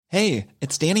Hey,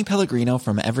 it's Danny Pellegrino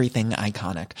from Everything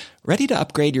Iconic. Ready to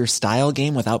upgrade your style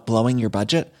game without blowing your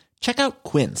budget? Check out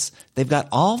Quince. They've got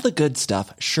all the good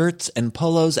stuff, shirts and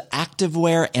polos,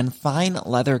 activewear, and fine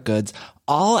leather goods,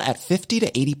 all at 50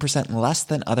 to 80% less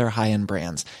than other high-end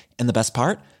brands. And the best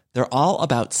part? They're all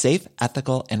about safe,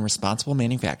 ethical, and responsible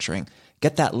manufacturing.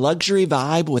 Get that luxury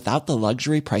vibe without the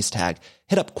luxury price tag.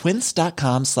 Hit up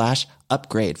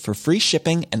quince.com/upgrade for free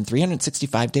shipping and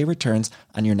 365-day returns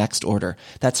on your next order.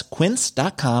 That's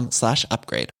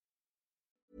quince.com/upgrade.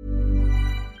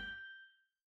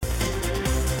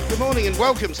 Good morning and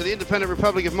welcome to the Independent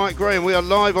Republic of Mike Graham. We are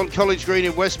live on College Green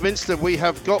in Westminster. We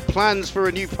have got plans for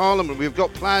a new parliament. We've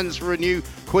got plans for a new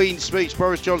Queen's speech.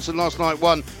 Boris Johnson last night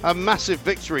won a massive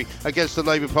victory against the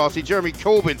Labour Party. Jeremy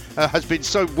Corbyn has been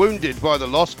so wounded by the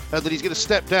loss that he's going to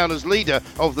step down as leader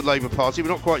of the Labour Party. We're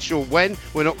not quite sure when,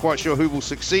 we're not quite sure who will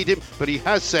succeed him, but he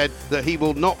has said that he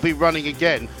will not be running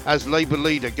again as Labour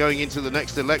leader going into the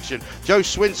next election. Jo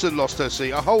Swinson lost her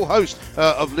seat. A whole host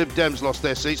of Lib Dems lost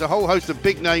their seats. A whole host of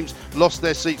big names lost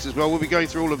their seats as well. We'll be going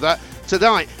through all of that.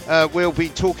 Tonight, we'll be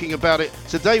talking about it.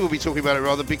 Today, we'll be talking about it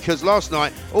rather, because last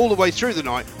night, all the way through the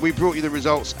night, we brought you the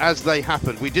results as they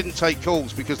happened. We didn't take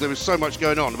calls because there was so much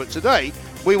going on. But today,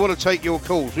 we want to take your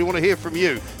calls. We want to hear from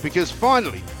you, because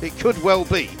finally, it could well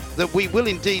be that we will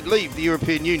indeed leave the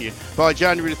European Union by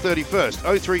January the 31st.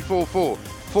 0344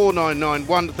 499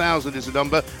 1000 is the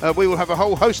number. We will have a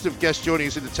whole host of guests joining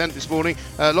us in the tent this morning.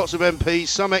 Lots of MPs,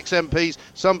 some ex-MPs,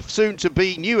 some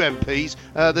soon-to-be new MPs.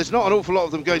 There's not an awful lot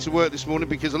of them going to work this morning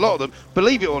because a lot of them,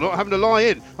 believe it or not, having to lie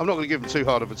in. I'm not going to give them too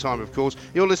hard of a time, of course.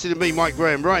 You're listening to me, Mike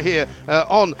Graham, right here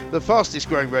on the fastest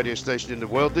growing radio station in the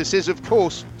world. This is, of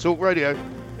course, Talk Radio.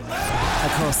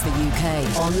 Across the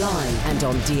UK, online and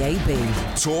on DAB.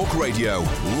 Talk Radio,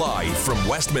 live from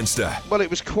Westminster. Well, it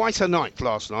was quite a night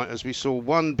last night as we saw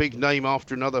one big name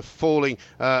after another falling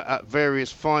at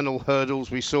various final hurdles.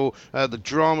 We saw the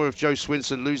drama of Jo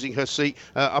Swinson losing her seat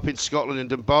up in Scotland in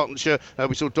Dunbartonshire.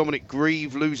 We saw Dominic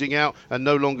Grieve losing out and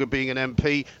no longer being an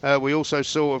MP. We also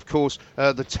saw, of course,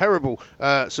 the terrible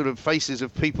sort of faces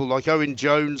of people like Owen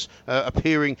Jones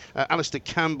appearing, Alistair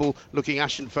Campbell looking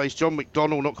ashen-faced, John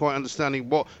McDonnell not quite understanding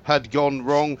what had gone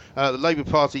wrong. The Labour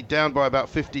Party down by about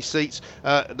 50 seats.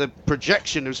 The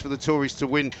projection was for the Tories to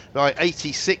win by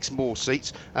 86 more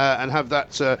seats and have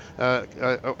that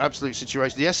absolute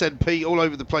situation. The SNP all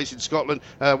over the place in Scotland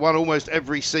won almost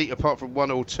every seat apart from one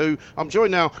or two. I'm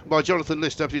joined now by Jonathan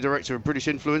List, Deputy Director of British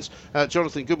Influence.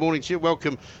 Jonathan, good morning to you.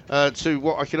 Welcome to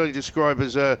what I can only describe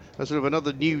as sort of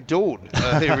another new dawn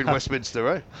here in Westminster,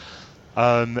 eh?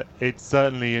 It's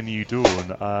certainly a new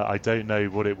dawn. I don't know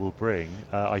what it will bring.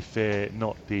 I fear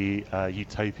not the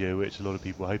utopia which a lot of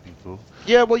people are hoping for.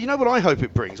 Yeah, well, you know what I hope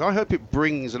it brings? I hope it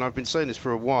brings, and I've been saying this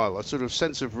for a while, a sort of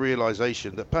sense of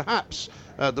realisation that perhaps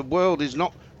the world is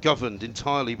not governed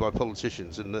entirely by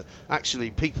politicians, and that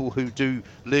actually people who do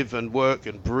live and work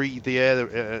and breathe the air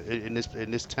in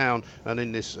this town and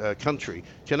in this country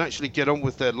can actually get on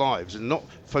with their lives and not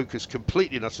focus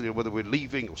completely and utterly on whether we're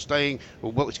leaving or staying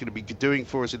or what it's going to be doing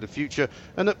for us in the future,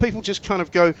 and that people just kind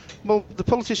of go, well, the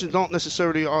politicians aren't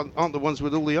the ones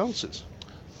with all the answers.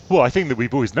 Well, I think that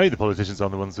we've always known the politicians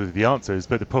aren't the ones with the answers,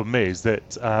 but the problem is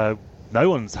that no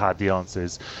one's had the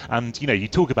answers. And you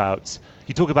talk about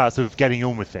sort of getting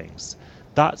on with things.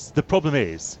 That's the problem.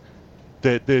 Is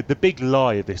the big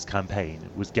lie of this campaign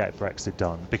was get Brexit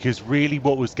done, because really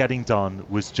what was getting done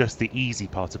was just the easy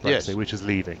part of Brexit, yes, which was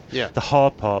leaving. Yeah. The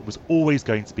hard part was always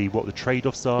going to be what the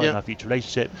trade-offs are in our future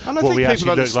relationship, and I what think we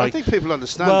actually look like. I think people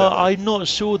understand well, that. I'm not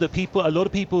sure that a lot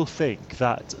of people think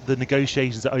that the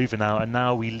negotiations are over now and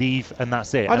now we leave and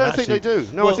that's it. I don't think they do.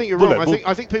 No, I think you're wrong.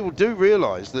 I think people do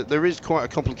realise that there is quite a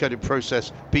complicated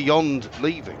process beyond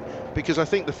leaving, because I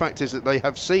think the fact is that they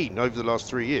have seen over the last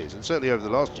 3 years, and certainly over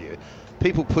the last year,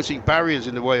 people putting barriers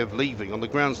in the way of leaving on the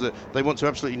grounds that they want to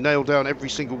absolutely nail down every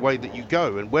single way that you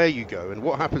go and where you go and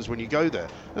what happens when you go there.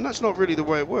 And that's not really the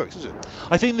way it works, is it?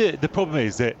 I think that the problem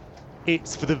is that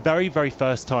it's for the very, very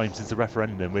first time since the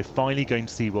referendum, we're finally going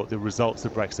to see what the results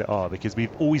of Brexit are, because we've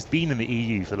always been in the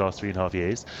EU for the last 3.5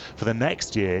 years. For the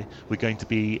next year, we're going to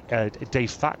be de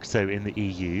facto in the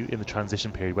EU in the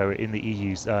transition period, where we're in the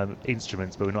EU's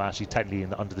instruments, but we're not actually technically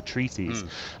under the treaties.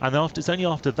 And it's only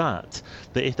after that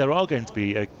if there are going to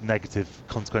be a negative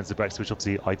consequence of Brexit, which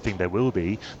obviously I think there will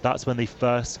be, that's when they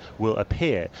first will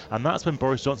appear. And that's when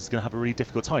Boris Johnson's going to have a really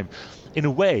difficult time. In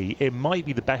a way, it might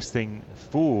be the best thing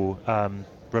for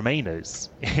Remainers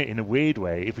in a weird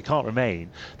way. If we can't remain,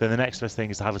 then the next best thing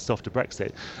is to have a softer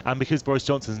Brexit. And because Boris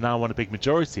Johnson's now won a big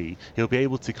majority, he'll be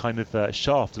able to kind of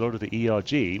shaft a lot of the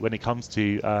ERG when it comes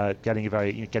to getting a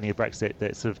Brexit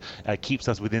that sort of keeps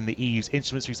us within the EU's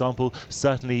instruments, for example.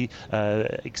 Certainly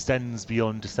extends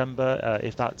beyond December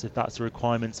if that's a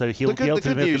requirement. So he'll be able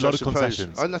to make a lot of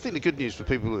concessions. And I think the good news for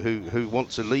people who want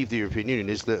to leave the European Union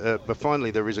is that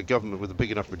finally there is a government with a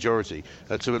big enough majority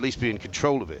to at least be in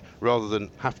control of it, rather than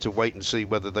have to wait and see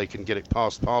whether they can get it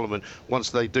past Parliament once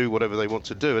they do whatever they want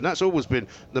to do. And that's always been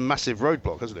the massive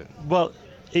roadblock, hasn't it? Well,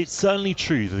 it's certainly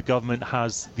true that the government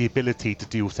has the ability to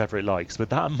do whatever it likes, but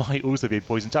that might also be a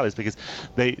poison chalice because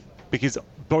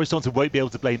Boris Johnson won't be able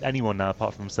to blame anyone now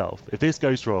apart from himself. If this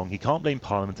goes wrong, he can't blame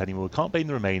Parliament anymore, he can't blame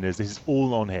the Remainers, this is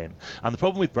all on him. And the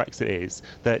problem with Brexit is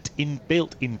that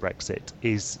built in Brexit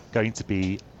is going to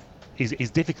be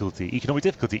economic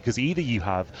difficulty, because either you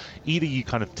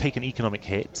kind of take an economic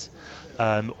hit,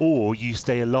 or you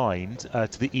stay aligned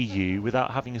to the EU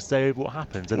without having a say over what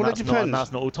happens, and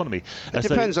that's not autonomy. It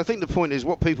depends. I think the point is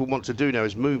what people want to do now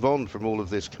is move on from all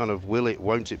of this kind of will it,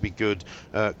 won't it be good,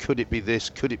 could it be this,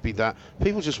 could it be that.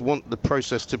 People just want the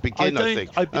process to begin, I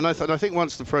think. I think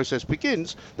once the process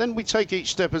begins, then we take each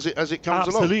step as it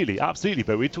comes along. Absolutely.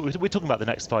 But we're talking about the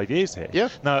next 5 years here. Yeah.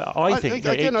 Now, I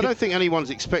don't think anyone's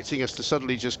expecting us to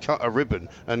suddenly just cut a ribbon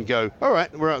and go, all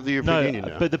right, we're out of the European Union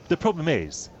now. But the problem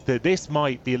is that this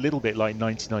might be a little bit like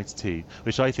 1992,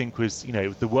 which I think was,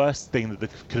 the worst thing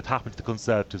that could have happened to the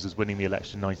Conservatives was winning the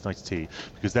election in 1992,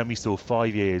 because then we saw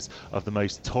 5 years of the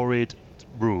most torrid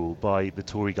rule by the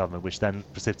Tory government, which then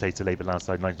precipitated a Labour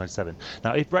landslide in 1997.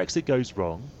 Now, if Brexit goes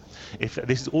wrong, if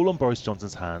this is all on Boris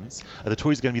Johnson's hands, the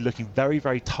Tories are going to be looking very,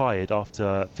 very tired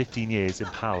after 15 years in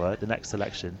power, the next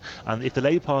election. And if the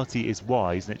Labour Party is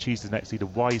wise and it chooses the next leader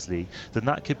wisely, then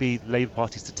that could be the Labour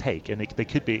Party's to take, and it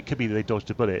could be that they dodged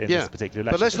a bullet in this particular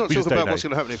election. But let's not talk about what's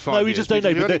going to happen in 5 years. No, we just don't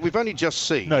know. We've only just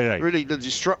seen really the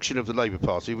destruction of the Labour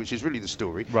Party, which is really the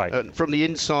story, from the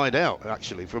inside out,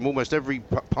 actually, from almost every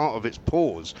part of its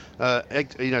pores,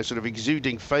 sort of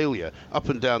exuding failure up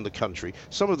and down the country.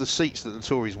 Some of the seats that the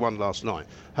Tories won last night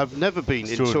have never been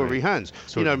in Tory hands.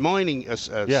 Mining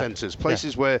centres,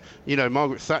 places where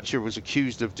Margaret Thatcher was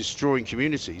accused of destroying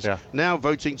communities, now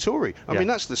voting Tory. I mean,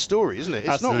 that's the story, isn't it?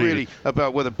 It's not really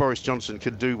about whether Boris Johnson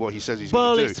can do what he says he's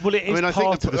going to do. It's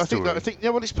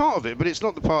part of it, but it's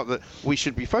not the part that we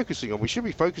should be focusing on. We should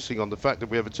be focusing on the fact that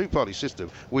we have a two-party system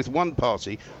with one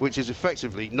party which is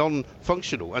effectively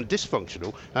non-functional and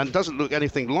dysfunctional and doesn't look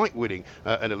anything like winning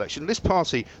an election. This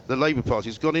party, the Labour Party,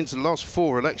 has gone into the last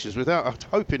 4 elections without a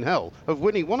hope in hell of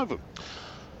winning one of them.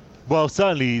 Well,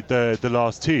 certainly the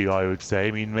last 2, I would say.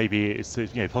 I mean, maybe it's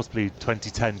possibly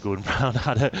 2010. Gordon Brown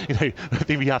had I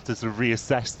think we have to sort of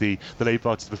reassess the Labour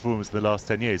Party's performance in the last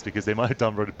 10 years, because they might have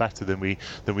done rather better than we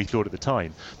thought at the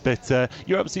time. But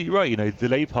you're absolutely right. The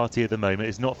Labour Party at the moment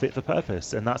is not fit for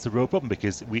purpose, and that's a real problem,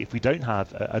 because if we don't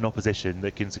have an opposition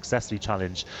that can successfully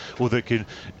challenge, or that can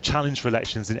challenge for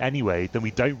elections in any way, then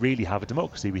we don't really have a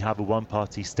democracy. We have a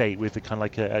one-party state with a kind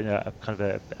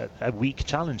of a weak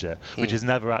challenger, which is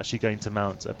never actually going to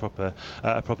mount a proper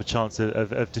chance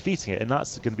of defeating it, and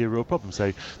that's going to be a real problem.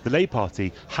 So the Labour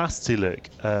Party has to look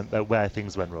at where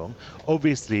things went wrong.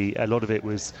 Obviously, a lot of it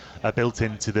was built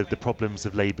into the problems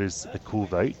of Labour's core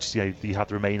vote. You had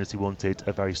the Remainers who wanted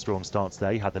a very strong stance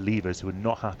there. You had the Leavers who were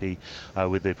not happy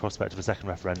with the prospect of a second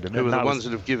referendum. Who were the ones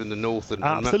that have given the North and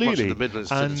much of the Midlands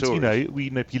to the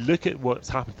Tories. If you look at what's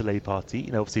happened to the Labour Party,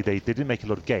 obviously they didn't make a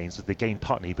lot of gains. They gained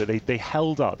Putney, but they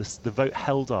held up. The vote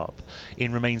held up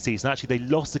in Remain seats. And actually, they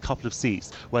lost a couple of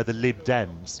seats where the Lib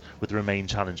Dems were the Remain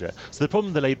challenger. So the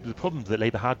problem that the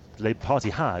Labour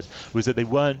Party had was that they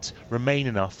weren't Remain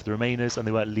enough for the Remainers, and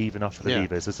they weren't Leave enough for the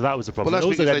Leavers. So that was a problem. Well,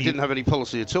 that's because they didn't have any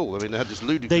policy at all. I mean, they had this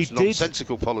ludicrous,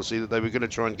 nonsensical policy that they were going to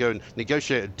try and go and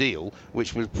negotiate a deal,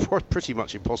 which was pretty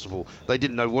much impossible. They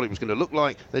didn't know what it was going to look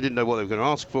like. They didn't know what they were going to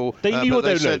ask for. They knew what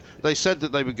they said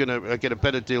that they were going to get a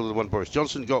better deal than the one Boris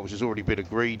Johnson got, which has already been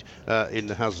agreed in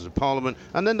the Houses of Parliament,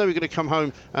 and then they were going to come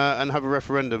home and have a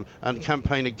referendum and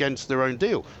campaign against their own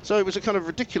deal. So it was a kind of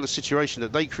ridiculous situation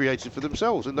that they created for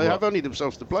themselves, and they have only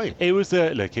themselves to blame. It was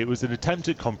an attempt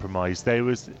at compromise.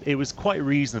 It was quite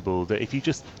reasonable that if you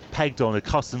just pegged on a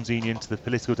customs union to the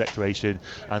political declaration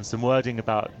and some wording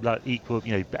about equal,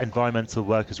 environmental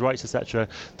workers' rights, etc.,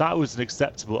 that was an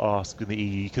acceptable ask in the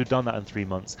EU. You could have done that in 3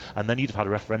 months, and then you'd have had a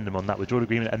referendum on that withdrawal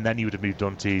agreement, and then you would have moved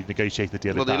on to negotiating the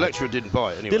deal. Well, the electorate didn't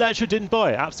buy it anyway. The electorate didn't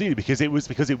buy it, absolutely, because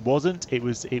it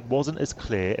wasn't as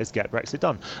clear as get Brexit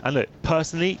done. And look,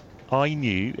 personally, I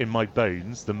knew in my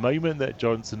bones the moment that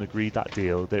Johnson agreed that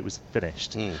deal that it was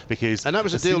finished. Because and that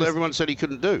was a deal that everyone said he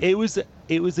couldn't do. It was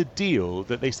a deal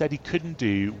that they said he couldn't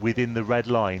do within the red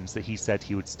lines that he said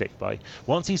he would stick by.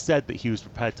 Once he said that he was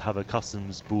prepared to have a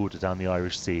customs border down the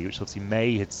Irish Sea, which obviously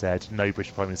May had said no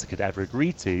British Prime Minister could ever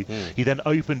agree to, he then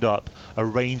opened up a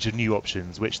range of new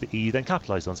options, which the EU then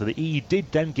capitalised on. So the EU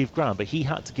did then give ground, but he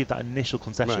had to give that initial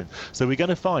concession. Right. So we're going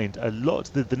to find a lot,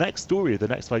 the next story of the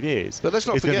next 5 years. But let's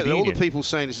not forget that all the people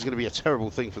saying this is going to be a terrible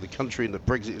thing for the country and that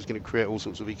Brexit is going to create all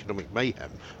sorts of economic mayhem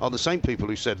are the same people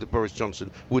who said that Boris Johnson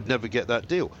would never get that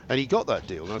deal. And he got that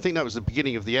deal. And I think that was the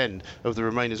beginning of the end of the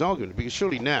Remainers' argument, because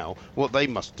surely now what they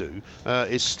must do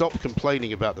is stop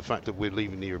complaining about the fact that we're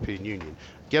leaving the European Union.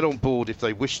 Get on board if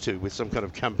they wish to with some kind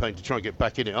of campaign to try and get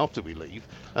back in it after we leave.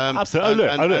 Absolutely.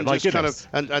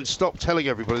 And stop telling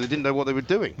everybody they didn't know what they were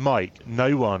doing. Mike,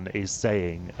 no one is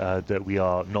saying that we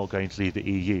are not going to leave the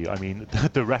EU. I mean,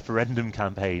 the referendum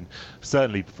campaign,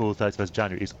 certainly before 31st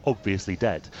January, is obviously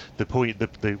dead. The point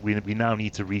that we now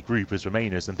need to regroup as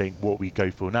Remainers and think what we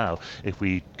go for now. If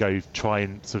we go try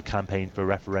and sort of campaign for a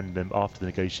referendum after the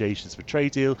negotiations for a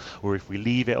trade deal, or if we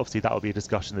leave it, obviously that will be a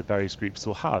discussion that various groups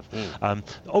will have.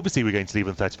 Obviously, we're going to leave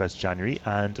on 31st January,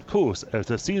 and of course,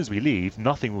 as soon as we leave,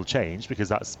 nothing will change because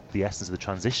that's the essence of the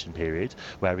transition period,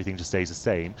 where everything just stays the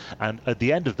same. And at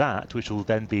the end of that, which will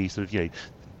then be sort of,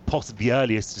 possibly the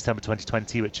earliest December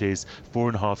 2020, which is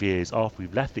 4.5 years after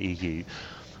we've left the EU.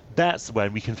 That's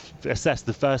when we can assess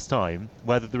the first time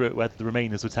whether the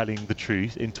Remainers were telling the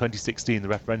truth in 2016, the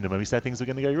referendum, when we said things were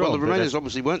going to go wrong. Well, the Remainers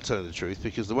obviously weren't telling the truth,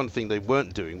 because the one thing they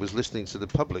weren't doing was listening to the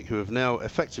public, who have now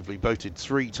effectively voted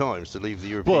 3 times to leave the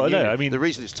European Union. No, I mean, the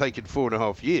reason it's taken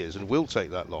 4.5 years and will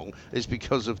take that long is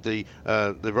because of the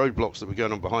roadblocks that were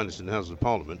going on behind us in the Houses of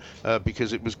Parliament,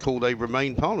 because it was called a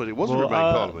Remain Parliament. It was a Remain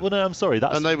Parliament. Well, no, I'm sorry.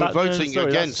 And they were voting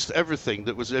against everything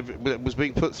that was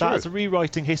being put through. That's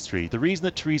rewriting history. The reason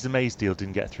that Theresa May's deal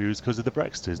didn't get through is because of the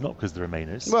Brexiters, not because of the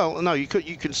Remainers. Well, no, you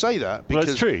can say that. Because,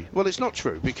 well, it's true. Well, it's not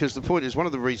true, because the point is one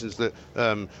of the reasons that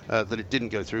that it didn't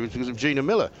go through was because of Gina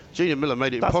Miller. Gina Miller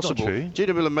made it impossible. Not true.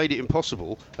 Gina Miller made it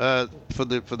impossible for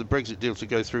the Brexit deal to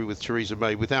go through with Theresa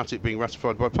May without it being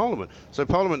ratified by Parliament. So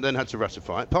Parliament then had to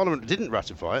ratify it. Parliament didn't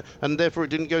ratify it, and therefore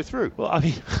it didn't go through. Well, I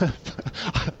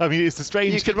mean, it's a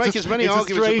strange. You can make as many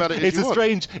arguments about it as you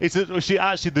want.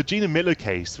 The Gina Miller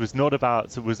case was not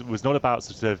about sort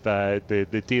of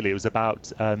the deal. It was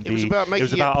about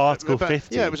Article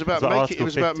 50. Yeah, it was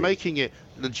about making it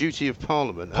the duty of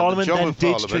Parliament. Parliament and the job then of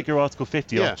did Parliament. Trigger Article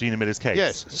 50 of Gina Miller's case.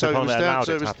 Yes, so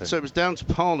it was down to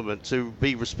Parliament to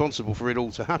be responsible for it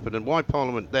all to happen. And why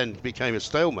Parliament then became a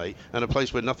stalemate and a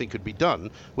place where nothing could be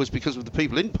done was because of the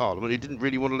people in Parliament who didn't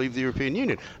really want to leave the European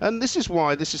Union. And this is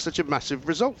why this is such a massive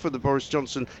result for the Boris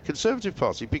Johnson Conservative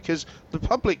Party, because the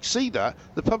public see that,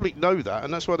 the public know that,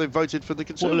 and that's why they voted for the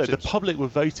Conservatives. Well, look, the public were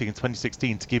voting in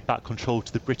 2016 to give back control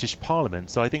to the British Parliament.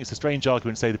 So I think it's a strange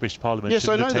argument to say the British Parliament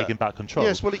shouldn't have taken back control.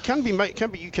 Yes, well, it can be made.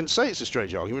 You can say it's a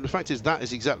strange argument. The fact is that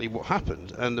is exactly what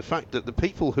happened, and the fact that the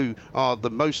people who are the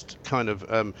most kind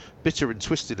of bitter and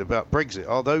twisted about Brexit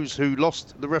are those who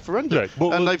lost the referendum,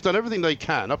 and they've done everything they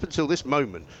can up until this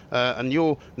moment. And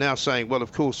you're now saying, well,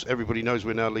 of course, everybody knows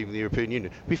we're now leaving the European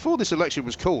Union. Before this election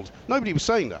was called, nobody was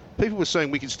saying that. People were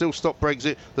saying we can still stop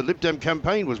Brexit. The Lib Dem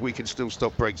campaign was we can still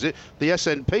stop Brexit. The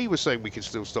SNP was saying we can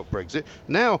still stop Brexit.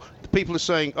 Now the people are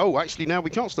saying, oh, actually, now we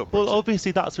can't stop Brexit. Well,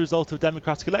 obviously, that's a result of a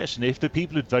democratic election. If the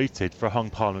people had voted for a hung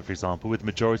parliament, for example, with a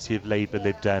majority of Labour,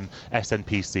 Lib Dem,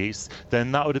 SNP seats,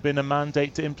 then that would have been a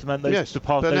mandate to implement those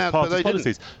parties'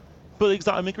 policies. But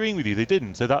I'm agreeing with you, they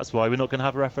didn't. So that's why we're not going to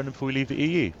have a referendum before we leave the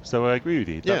EU. So I agree with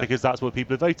you, because that's what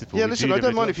people have voted for. Yeah, listen, I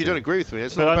don't mind if you don't agree with me.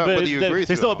 It's not about whether you agree with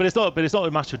me. But it's not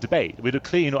a matter of debate. We're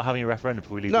clearly not having a referendum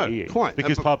before we leave the EU. No, quite.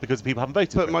 Because people haven't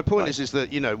voted for it. But my point is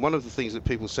that, one of the things that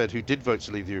people said who did vote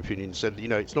to leave the European Union said,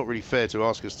 it's not really fair to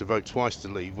ask us to vote twice to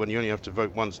leave when you only have to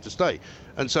vote once to stay.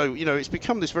 And so, it's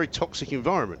become this very toxic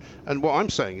environment. And what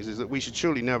I'm saying is that we should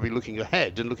surely now be looking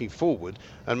ahead and looking forward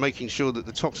and making sure that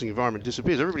the toxic environment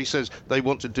disappears. Everybody says they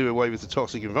want to do away with the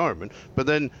toxic environment, but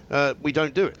then we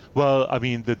don't do it. Well, I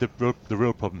mean, the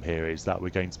real problem here is that we're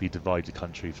going to be a divided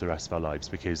country for the rest of our lives,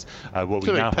 because what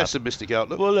we now have... pessimistic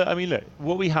outlook. Well, look,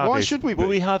 what we have Why should we be? What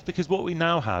we have, because what we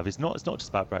now have is it's not just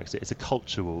about Brexit, it's a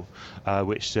culture war,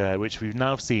 which we've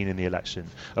now seen in the election,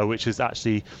 which is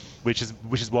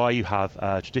why you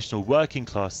have traditional working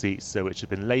class seats, which have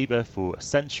been Labour for a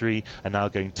century and now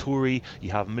going Tory.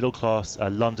 You have middle class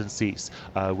London seats,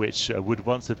 which would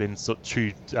once have been sort of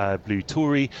true blue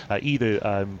Tory,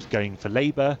 either going for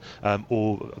Labour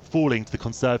or falling to the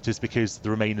Conservatives because the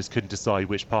Remainers couldn't decide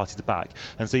which party to back.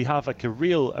 And so you have like a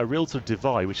real sort of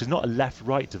divide, which is not a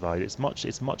left-right divide. It's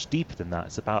much deeper than that.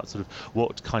 It's about sort of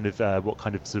what kind of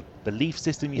sort of belief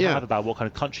system you have, about what kind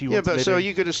of country you want to live in. So are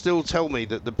you going to still tell me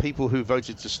that the people who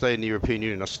voted to stay in the European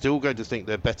Union are still going to think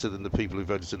they're better than the people who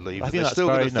voted to leave? I think they're still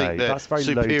going to think they're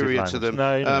superior to them,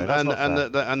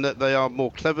 and that they are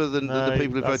more clever than the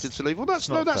people who voted to leave? Well, that's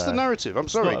the narrative. I'm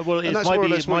sorry. And that's more or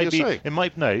less what you're saying. It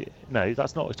might no,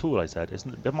 that's not at all. I said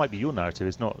it might be your narrative.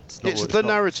 It's not.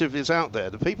 Narrative is out there.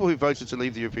 The people who voted to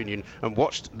leave the European Union and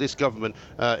watched this government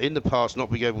in the past not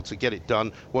being able to get it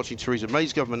done, watching Theresa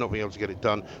May's government not being able to get it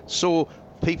done, saw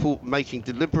people making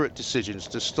deliberate decisions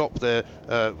to stop their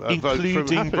vote from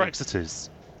happening.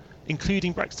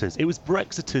 Including Brexiters. It was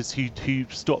Brexiters who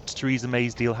stopped Theresa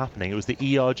May's deal happening. It was the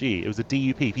ERG, it was the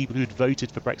DUP, people who had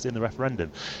voted for Brexit in the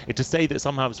referendum. To say that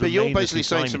somehow it's Remainers. But you're basically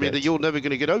saying to me that you're never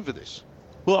going to get over this.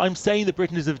 Well, I'm saying that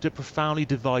Britain is a profoundly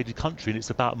divided country, and it's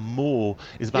about more.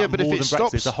 It's about more than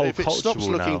Brexit. It's a whole culture. If it stops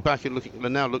looking back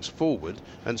and now looks forward,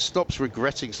 and stops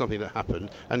regretting something that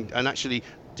happened, and actually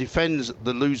defends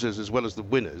the losers as well as the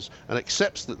winners, and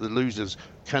accepts that the losers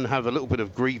can have a little bit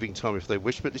of grieving time if they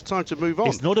wish, but it's time to move on.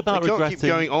 It's not about regretting. Can't keep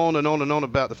going on and on and on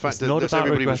about the fact that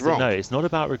everybody was wrong. No, it's not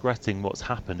about regretting what's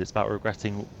happened. It's about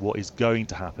regretting what is going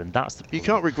to happen. That's the problem. You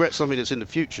can't regret something that's in the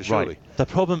future, surely. Right. The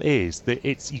problem is that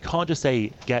you can't just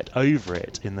say get over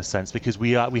it in the sense, because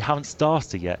we haven't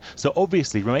started yet. So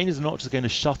obviously, Remainers are not just going to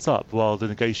shut up while the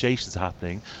negotiations are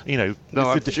happening.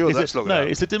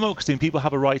 It's a democracy, and people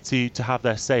have a right to have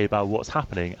their say about what's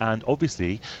happening. And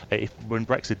obviously, when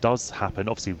Brexit does happen,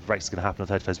 obviously Brexit's going to happen on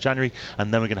 31st of January,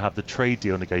 and then we're going to have the trade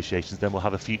deal negotiations, then we'll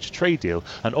have a future trade deal,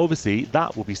 and obviously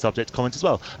that will be subject to comment as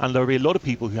well. And there will be a lot of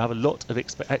people who have a lot of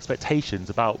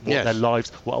expectations about what their lives,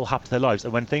 what will happen to their lives,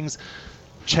 and when things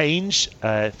change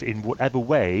in whatever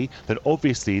way, then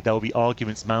obviously there will be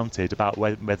arguments mounted about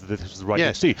whether this was the right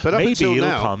thing to do. But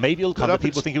maybe it'll come that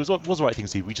people think it was the right thing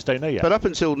to do. We just don't know yet. But up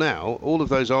until now, all of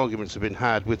those arguments have been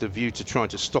had with a view to trying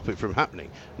to stop it from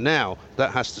happening. Now that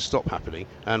has to stop happening,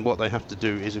 and what they have to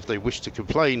do is, if they wish to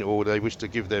complain or they wish to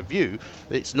give their view,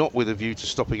 it's not with a view to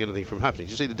stopping anything from happening.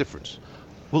 Do you see the difference?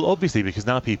 Well, obviously, because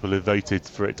now people have voted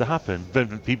for it to happen.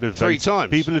 People have three times.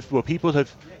 People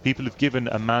have given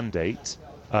a mandate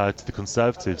to the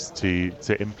Conservatives to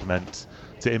implement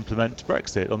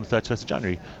Brexit on the 31st of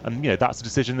January, and that's a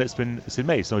decision that's been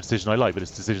made. It's not a decision I like, but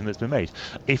it's a decision that's been made.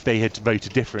 If they had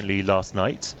voted differently last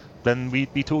night, then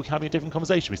we'd be having a different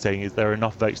conversation. We're saying, is there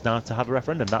enough votes now to have a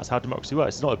referendum? That's how democracy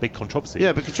works. It's not a big controversy.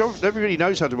 Yeah, but everybody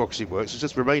knows how democracy works. It's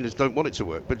just Remainers don't want it to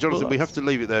work. But Jonathan, we have to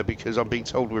leave it there because I'm being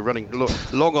told we're running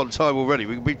long on time already.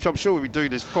 I'm sure we'll be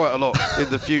doing this quite a lot in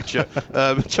the future.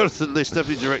 Jonathan List,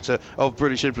 Deputy Director of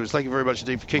British Influence, thank you very much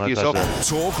indeed for kicking us off.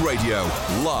 Talk Radio,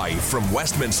 live from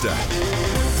Westminster.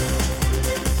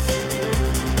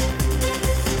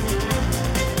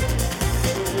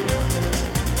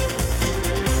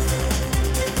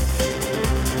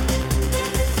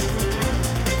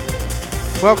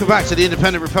 Welcome back to the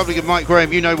Independent Republic of Mike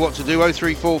Graham. You know what to do.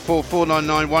 0344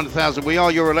 499 1000. We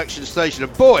are your election station.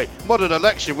 And boy, what an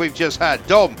election we've just had.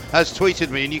 Dom has tweeted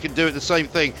me, and you can do it the same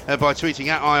thing by tweeting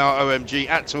at IROMG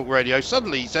at Talk Radio.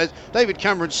 Suddenly, he says, David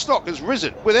Cameron's stock has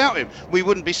risen. Without him, we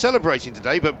wouldn't be celebrating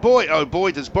today. But boy, oh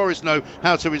boy, does Boris know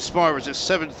how to inspire us at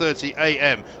 7:30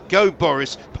 a.m. Go,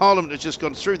 Boris. Parliament has just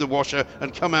gone through the washer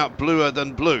and come out bluer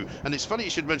than blue. And it's funny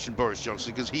you should mention Boris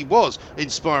Johnson, because he was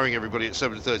inspiring everybody at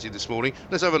 7:30 this morning.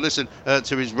 Let's have a listen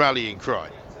to his rallying cry.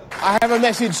 I have a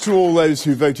message to all those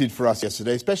who voted for us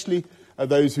yesterday, especially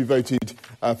those who voted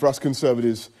for us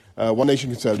Conservatives, One Nation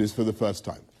Conservatives, for the first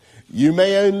time. You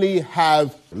may only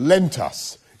have lent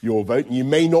us your vote, and you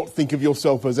may not think of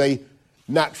yourself as a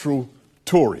natural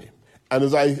Tory. And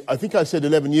as I think I said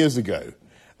 11 years ago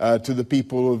to the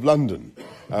people of London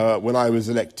when I was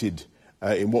elected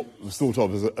in what was thought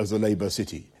of as a Labour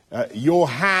city, your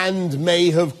hand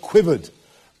may have quivered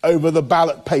over the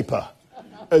ballot paper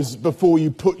as before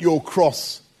you put your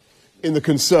cross in the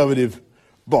Conservative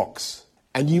box.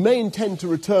 And you may intend to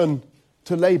return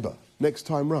to Labour next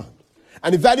time round.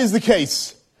 And if that is the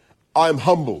case, I am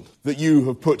humbled that you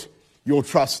have put your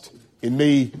trust in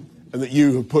me and that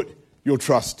you have put your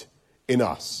trust in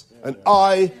us. And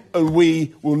I and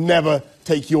we will never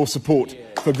take your support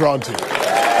for granted.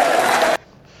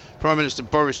 Prime Minister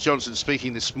Boris Johnson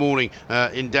speaking this morning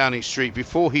in Downing Street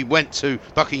before he went to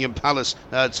Buckingham Palace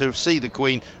to see the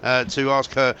Queen, to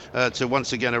ask her to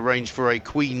once again arrange for a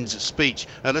Queen's speech.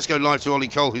 Let's go live to Ollie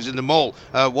Cole, who's in the mall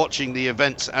watching the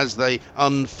events as they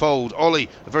unfold. Ollie,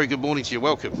 a very good morning to you.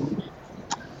 Welcome.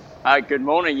 Good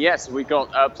morning. Yes, we've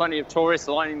got plenty of tourists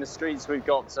lining the streets. We've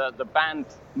got the band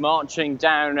marching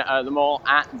down the mall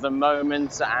at the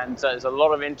moment, and there's a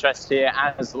lot of interest here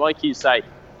as, like you say,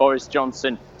 Boris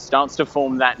Johnson starts to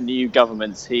form that new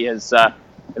government. He is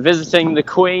visiting the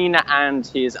Queen, and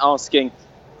he is asking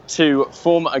to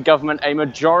form a government, a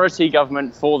majority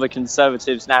government for the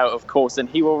Conservatives now, of course, and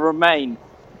he will remain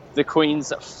the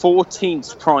Queen's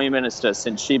 14th Prime Minister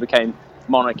since she became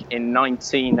monarch in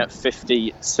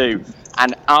 1952.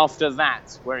 And after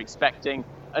that, we're expecting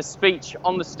a speech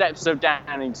on the steps of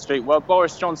Downing Street where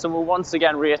Boris Johnson will once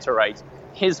again reiterate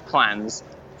his plans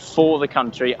for the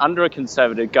country under a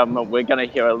Conservative government. We're going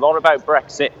to hear a lot about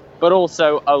Brexit, but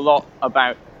also a lot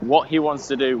about what he wants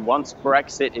to do once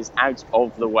Brexit is out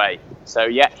of the way. So,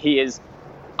 yeah, he is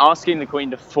asking the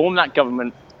Queen to form that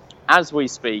government as we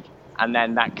speak, and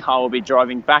then that car will be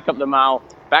driving back up the Mall,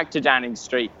 back to Downing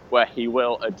Street, where he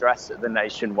will address the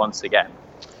nation once again.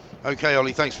 OK,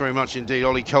 Ollie, thanks very much indeed.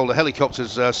 Ollie Cole, the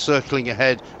helicopter's circling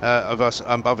ahead of us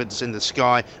above us in the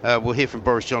sky. We'll hear from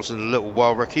Boris Johnson in a little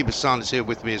while. Rakib Hassan is here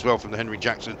with me as well from the Henry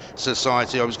Jackson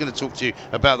Society. I was going to talk to you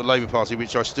about the Labour Party,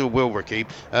 which I still will, Rakib.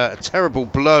 A terrible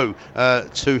blow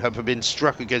to have been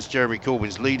struck against Jeremy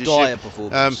Corbyn's leadership. Dire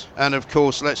performance. And of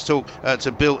course, let's talk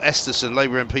to Bill Esterson,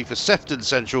 Labour MP for Sefton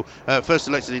Central, first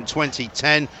elected in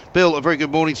 2010. Bill, a very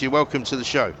good morning to you. Welcome to the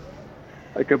show.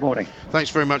 Good morning. Thanks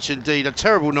very much indeed. A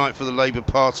terrible night for the Labour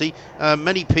Party.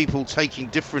 Many people taking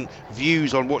different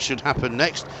views on what should happen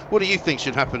next. What do you think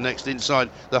should happen next inside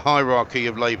the hierarchy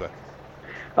of Labour?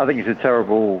 I think it's a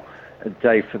terrible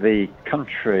day for the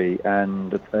country,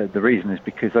 and the reason is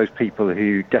because those people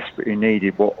who desperately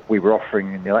needed what we were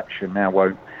offering in the election now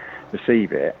won't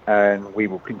receive it, and we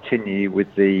will continue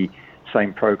with the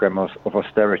same programme of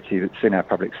austerity that's seen our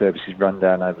public services run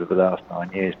down over the last 9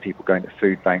 years, people going to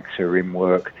food banks who are in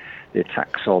work, the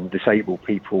attacks on disabled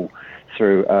people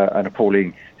through an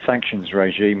appalling sanctions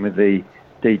regime with the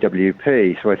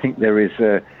DWP. So I think there is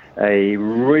a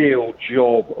real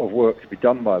job of work to be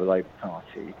done by the Labour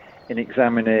Party in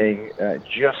examining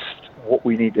just what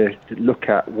we need to look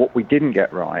at, what we didn't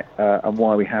get right, and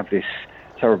why we have this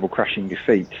terrible crashing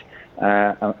defeat.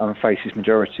 And face this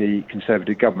majority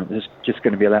Conservative government that's just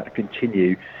going to be allowed to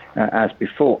continue as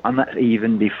before. And that's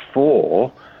even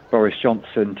before Boris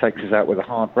Johnson takes us out with a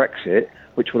hard Brexit,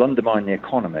 which will undermine the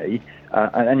economy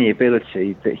and any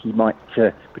ability that he might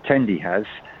pretend he has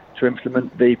to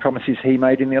implement the promises he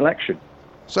made in the election.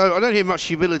 So I don't hear much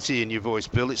humility in your voice,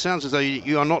 Bill. It sounds as though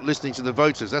you are not listening to the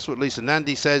voters. That's what Lisa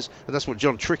Nandy says, and that's what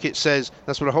John Trickett says.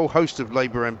 That's what a whole host of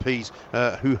Labour MPs,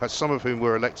 some of whom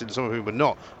were elected and some of whom were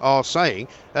not, are saying.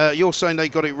 You're saying they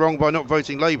got it wrong by not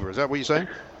voting Labour. Is that what you're saying?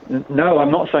 No,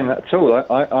 I'm not saying that at all.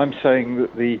 I'm saying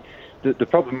that the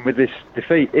problem with this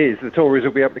defeat is the Tories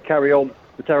will be able to carry on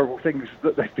the terrible things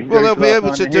that they've been doing. Well, they'll be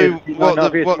able to do.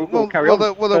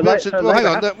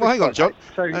 Hang on, John.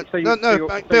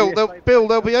 Bill,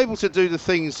 they'll be able to do the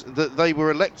things that they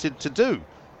were elected to do.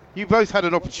 You both had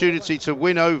an opportunity to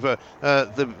win over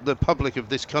the public of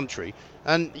this country,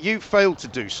 and you failed to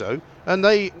do so, and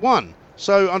they won.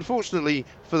 So, unfortunately,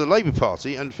 for the Labour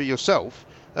Party and for yourself,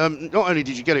 not only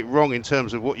did you get it wrong in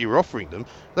terms of what you were offering them,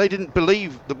 they didn't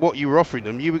believe that what you were offering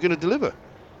them you were going to deliver.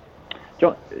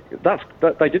 John,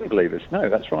 they didn't believe us. No,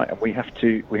 that's right, and we have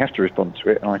to respond to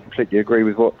it. And I completely agree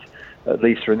with what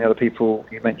Lisa and the other people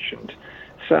you mentioned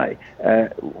say.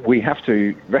 We have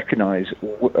to recognise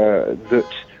that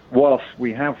whilst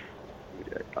we have,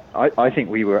 I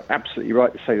think we were absolutely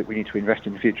right to say that we need to invest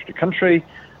in the future of the country.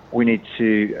 We need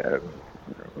to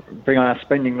bring our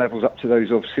spending levels up to those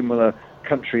of similar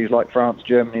countries like France,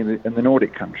 Germany, and the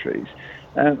Nordic countries.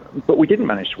 But we didn't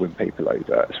manage to win people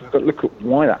over, so we've got to look at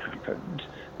why that happened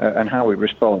and how we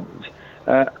respond,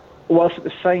 whilst at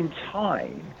the same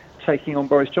time taking on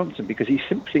Boris Johnson, because he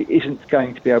simply isn't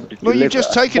going to be able to deliver. Well, you've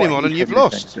just taken him on and you've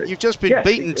lost. You've just been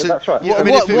beaten to... That's right.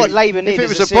 What Labour need if it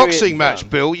was a boxing match,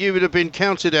 Bill, you would have been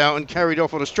counted out and carried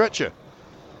off on a stretcher.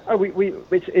 Oh,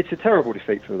 it's a terrible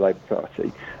defeat for the Labour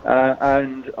Party,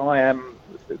 and I am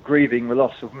grieving the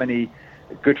loss of many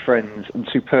good friends and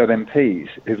superb MPs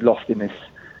who've lost in this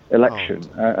election,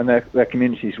 and their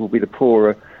communities will be the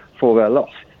poorer for their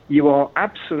loss. You are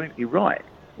absolutely right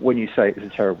when you say it's a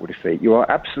terrible defeat. You are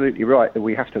absolutely right that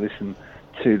we have to listen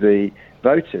to the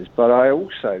voters, but I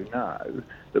also know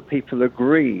that people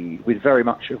agree with very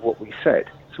much of what we said.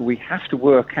 So we have to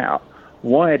work out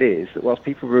why it is that whilst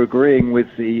people were agreeing with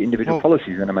the individual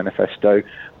policies in the manifesto,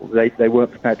 they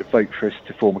weren't prepared to vote for us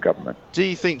to form a government. Do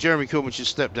you think Jeremy Corbyn should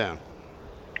step down?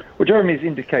 Well, Jeremy's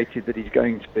indicated that he's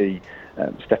going to be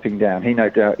stepping down. He no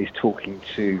doubt is talking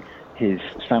to his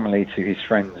family, to his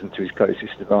friends and to his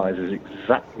closest advisors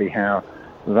exactly how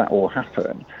that will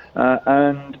happen.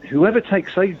 And whoever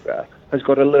takes over has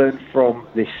got to learn from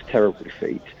this terrible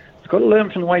defeat. It's got to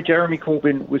learn from the way Jeremy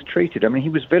Corbyn was treated. I mean, he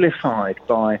was vilified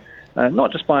by,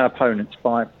 not just by opponents,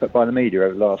 but by the media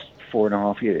over the last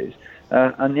 4.5 years.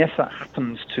 And yes, that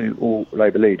happens to all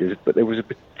Labour leaders, but there was a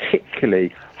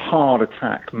particularly hard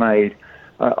attack made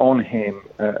on him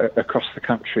across the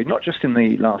country, not just in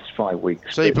the last 5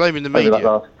 weeks. So you're blaming the media?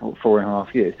 Over the last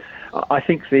 4.5 years. I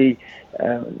think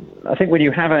when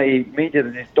you have a media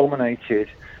that is dominated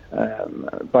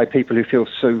by people who feel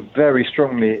so very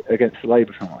strongly against the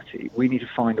Labour Party, we need to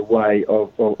find a way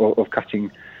of cutting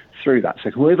through that. So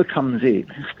whoever comes in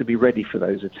has to be ready for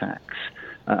those attacks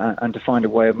and to find a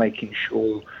way of making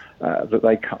sure that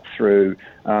they cut through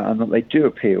and that they do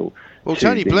appeal. Well,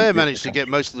 Tony Blair managed to get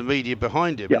most of the media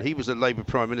behind him, and he was a Labour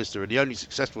Prime Minister, and the only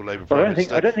successful Labour Prime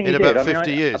Minister in about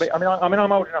 50 years. I'm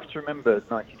old enough to remember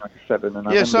 1997.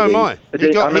 And so am I.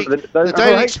 The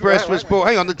Daily Express was bought.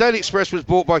 Hang on, the Daily Express was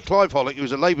bought by Clive Hollick, who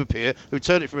was a Labour peer, who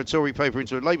turned it from a Tory paper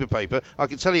into a Labour paper. I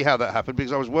can tell you how that happened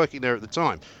because I was working there at the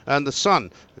time. And the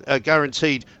Sun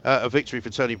guaranteed a victory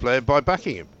for Tony Blair by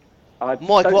backing him. Mike,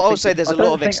 what I would say, there's a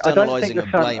lot of externalising of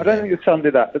blame. I don't think the Sun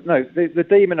did that, but no, the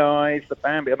demonised, the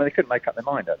Bambi. I mean, they couldn't make up their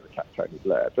mind over the attack Tony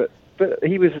Blair, but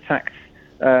he was attacked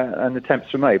and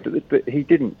attempts were made, but he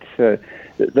didn't.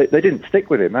 They didn't stick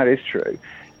with him. That is true.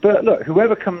 But look,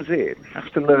 whoever comes in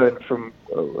has to learn from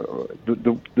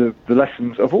the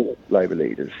lessons of all Labour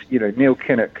leaders. You know, Neil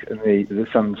Kinnock and the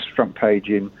Sun's front page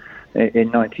in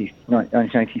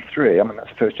 1983. I mean, that's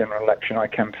the first general election I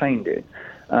campaigned in,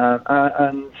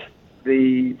 and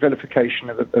the vilification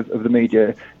of the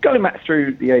media, going back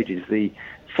through the ages, the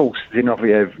false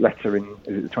Zinoviev letter in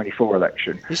the 24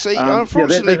 election. You see,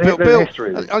 unfortunately, Bill,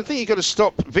 I think you've got to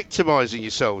stop victimising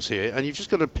yourselves here, and you've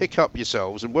just got to pick up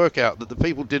yourselves and work out that the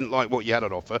people didn't like what you had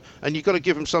on offer, and you've got to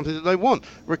give them something that they want.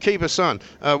 Rakib Hassan,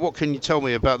 what can you tell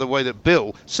me about the way that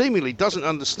Bill seemingly doesn't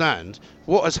understand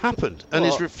what has happened and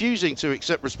is refusing to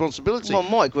accept responsibility? Well,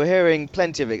 Mike, we're hearing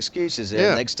plenty of excuses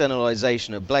here and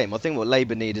externalisation of blame. I think what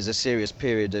Labour need is a serious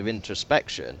period of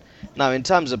introspection. Now, in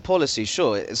terms of policy,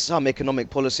 sure, some economic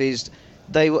policies,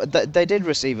 they did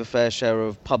receive a fair share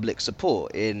of public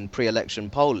support in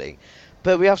pre-election polling,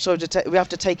 but we have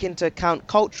to take into account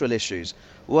cultural issues.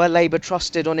 Were Labour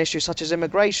trusted on issues such as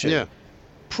immigration? Yeah.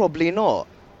 Probably not.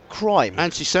 Crime.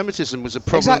 Anti-Semitism was a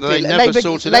problem that they never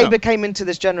sorted out. Labour out. came into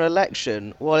this general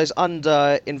election while it's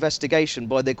under investigation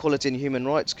by the Equality and Human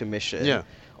Rights Commission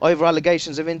over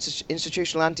allegations of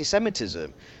institutional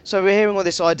anti-Semitism. So we're hearing all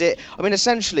this idea. I mean,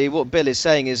 essentially what Bill is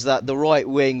saying is that the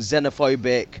right-wing,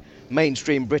 xenophobic,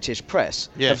 mainstream British press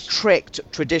have tricked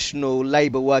traditional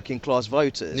Labour working class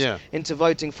voters into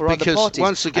voting for other parties.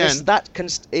 Once again,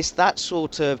 it's that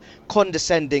sort of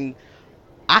condescending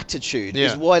attitude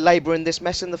is why Labour are in this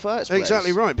mess in the first place.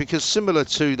 Exactly right, because similar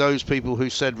to those people who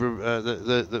said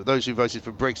those who voted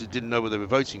for Brexit didn't know what they were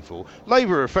voting for,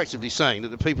 Labour are effectively saying that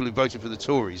the people who voted for the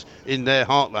Tories in their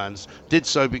heartlands did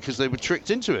so because they were tricked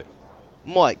into it.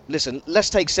 Mike, listen, let's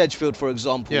take Sedgefield, for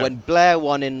example. When Blair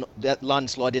won in that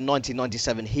landslide in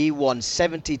 1997, he won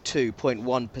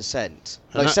 72.1%.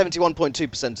 No,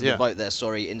 71.2% of the vote there,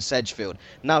 in Sedgefield.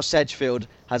 Now Sedgefield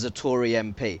has a Tory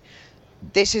MP.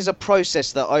 This is a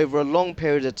process that over a long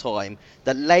period of time,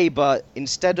 that Labour,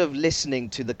 instead of listening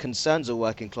to the concerns of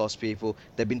working class people,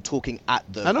 they've been talking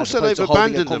at them. And also they've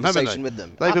abandoned them, haven't they? With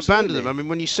them. They've abandoned them. I mean,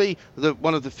 when you see that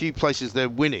one of the few places they're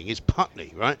winning is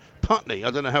Putney, right? Putney, I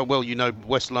don't know how well you know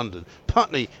West London.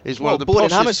 Putney is one of the born poshest...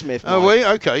 in Hammersmith. Oh, we?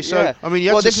 Okay, so, I mean, you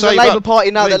have to this is a Labour Party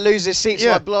now that loses seats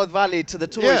like Blood Valley to the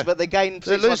Tories, but they gain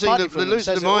seats like Putney from them. They're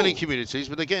losing the mining communities,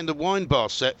 but they're getting the wine bar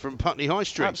set from Putney High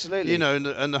Street. Absolutely. You know,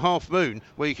 and the Half Moon,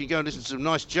 where you can go and listen to some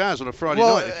nice jazz on a Friday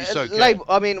night if you're so care.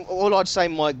 I mean, all I'd say,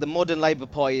 Mike, the modern Labour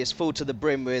Party is full to the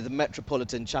brim with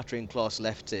metropolitan chattering class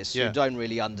leftists who don't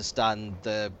really understand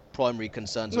the primary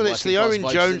concerns. Well, it's the Owen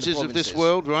Joneses of this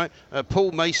world, right?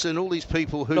 Paul Mason, all these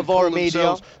people who Novara call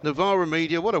themselves Novara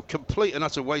Media. What a complete and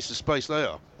utter waste of space they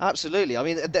are. Absolutely. I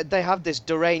mean, they have this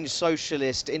deranged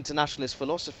socialist, internationalist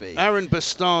philosophy. Aaron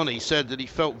Bastani said that he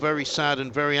felt very sad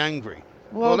and very angry.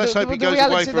 Well, let's hope he goes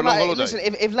away for a long holiday. Listen,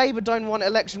 if Labour don't want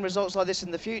election results like this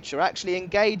in the future, actually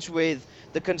engage with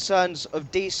the concerns of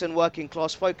decent working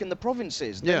class folk in the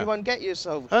provinces. Then you won't get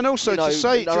yourself. And also to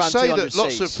say that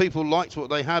lots of people liked what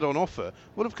they had on offer.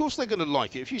 Well, of course they're going to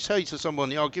like it. If you say to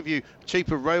someone, I'll give you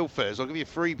cheaper rail fares, I'll give you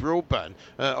free broadband,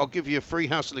 I'll give you a free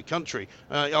house in the country,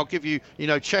 I'll give you,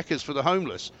 checkers for the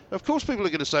homeless. Of course people are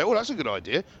going to say, oh, that's a good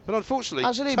idea. But unfortunately,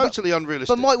 totally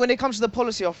unrealistic. But Mike, when it comes to the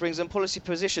policy offerings and policy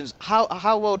positions, how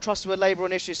how well trusted were Labour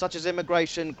on issues such as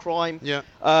immigration, crime,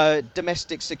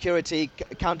 domestic security,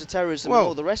 counter-terrorism, and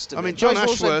all the rest of it. I mean, John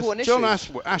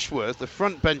Ashworth, the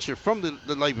front bencher from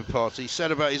the Labour Party,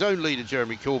 said about his own leader,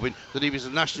 Jeremy Corbyn, that he was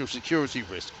a national security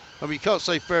risk. I mean, you can't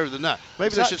say fairer than that.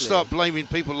 Maybe they should start blaming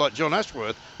people like John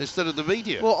Ashworth instead of the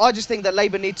media. Well, I just think that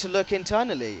Labour need to look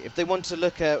internally. If they want to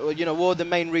look at, what are the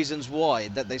main reasons why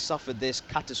that they suffered this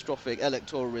catastrophic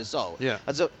electoral result. Yeah.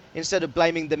 Instead of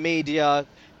blaming the media,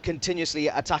 continuously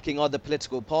attacking other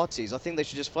political parties, I think they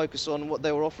should just focus on what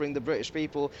they were offering the British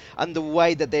people and the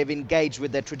way that they've engaged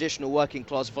with their traditional working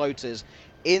class voters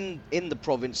in the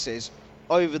provinces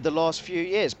over the last few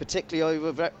years, particularly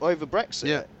over Brexit.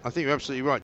 Yeah, I think you're absolutely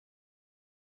right.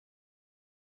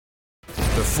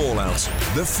 The fallout,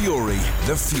 the fury,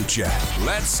 the future.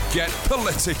 Let's get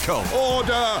political.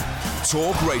 Order!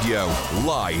 Talk Radio,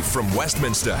 live from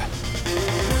Westminster.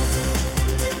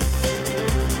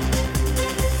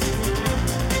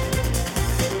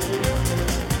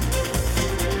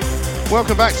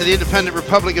 Welcome back to the Independent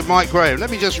Republic of Mike Graham.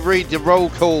 Let me just read the roll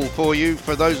call for you,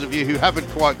 for those of you who haven't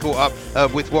quite caught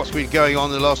up with what's been going on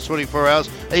in the last 24 hours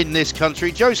in this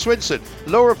country. Joe Swinson,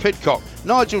 Laura Pidcock,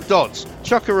 Nigel Dodds,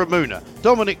 Chuka Ramuna,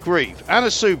 Dominic Grieve, Anna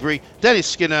Soubry, Dennis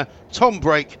Skinner, Tom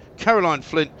Brake, Caroline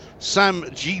Flint, Sam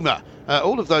Jima.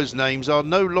 All of those names are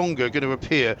no longer going to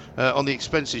appear on the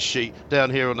expenses sheet down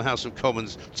here on the House of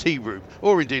Commons tea room,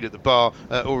 or indeed at the bar,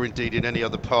 or indeed in any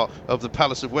other part of the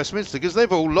Palace of Westminster, because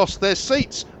they've all lost their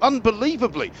seats,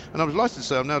 unbelievably. And I'm delighted to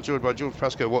say I'm now joined by George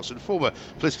Pascoe Watson, former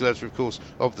political editor, of course,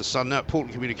 of The Sun, now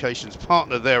Portland Communications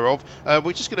partner thereof.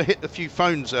 We're just going to hit a few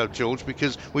phones, George,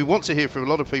 because we want to hear from a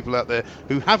lot of people out there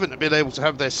who haven't been able to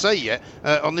have their say yet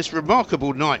on this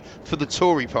remarkable night for the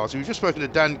Tory party. We've just spoken to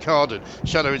Dan Carden,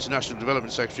 Shadow International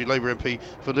Development Secretary, Labour MP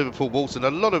for Liverpool Walton.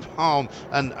 A lot of harm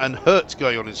and hurt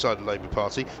going on inside the Labour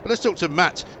Party. But let's talk to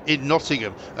Matt in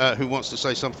Nottingham, who wants to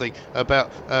say something about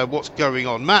what's going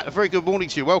on. Matt, a very good morning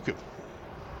to you. Welcome.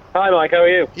 Hi, Mike. How are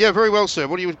you? Yeah, very well, sir.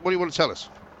 What do you want to tell us?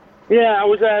 Yeah, I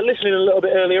was listening a little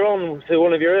bit earlier on to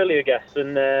one of your earlier guests,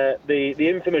 and the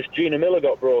infamous Gina Miller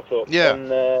got brought up. Yeah.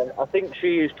 And I think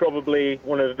she is probably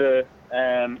one of the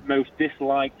most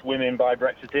disliked women by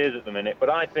Brexiteers at the minute.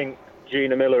 But I think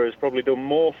Gina Miller has probably done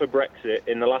more for Brexit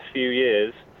in the last few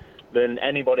years than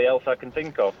anybody else I can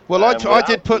think of. Well, I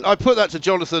put that to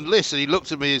Jonathan Liss, and he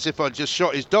looked at me as if I'd just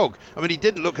shot his dog. I mean, he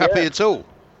didn't look happy at all.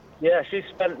 Yeah, she's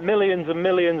spent millions and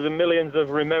millions and millions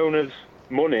of Ramona's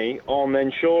money on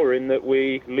ensuring that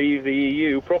we leave the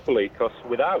EU properly, because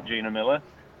without Gina Miller,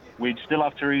 we'd still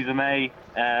have Theresa May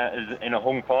in a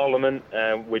hung parliament.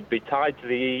 We'd be tied to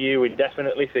the EU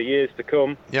indefinitely for years to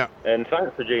come. Yeah. And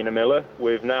thanks to Gina Miller,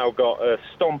 we've now got a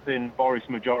stomping Boris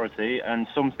majority and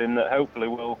something that hopefully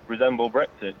will resemble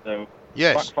Brexit. So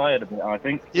yes. Backfired a bit, I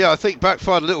think. Yeah, I think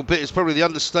backfired a little bit is probably the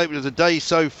understatement of the day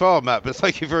so far, Matt, but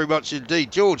thank you very much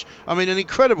indeed. George, I mean, an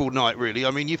incredible night, really.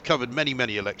 I mean, you've covered many,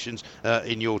 many elections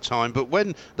in your time, but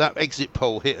when that exit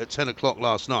poll hit at 10 o'clock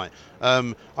last night,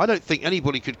 I don't think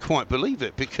anybody could quite believe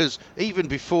it, because even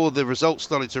before the results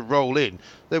started to roll in,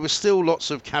 there were still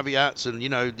lots of caveats and,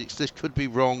 this could be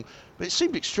wrong. But it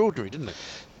seemed extraordinary, didn't it?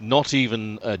 Not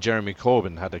even Jeremy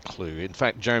Corbyn had a clue. In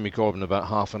fact, Jeremy Corbyn, about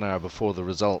half an hour before the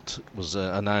result was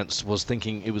announced, was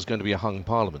thinking it was going to be a hung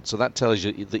parliament. So that tells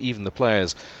you that even the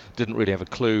players didn't really have a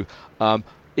clue.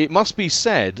 It must be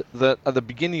said that at the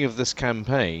beginning of this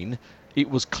campaign, it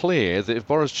was clear that if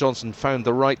Boris Johnson found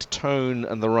the right tone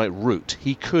and the right route,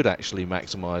 he could actually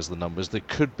maximise the numbers. There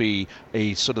could be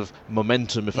a sort of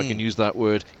momentum, if I can use that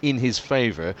word, in his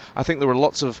favour. I think there were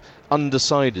lots of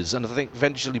undecideds, and I think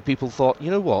eventually people thought, you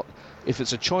know what, if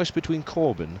it's a choice between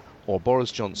Corbyn or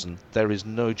Boris Johnson, there is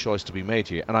no choice to be made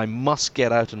here, and I must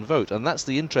get out and vote. And that's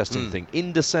the interesting thing.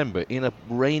 In December, in a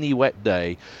rainy, wet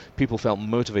day, people felt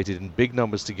motivated in big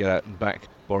numbers to get out and back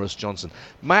Boris Johnson.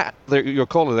 Matt, your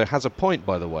caller there, has a point,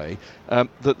 by the way, that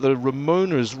the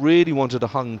Ramoners really wanted a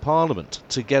hung parliament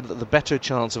to get the better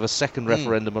chance of a second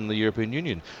referendum on the European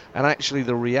Union. And actually,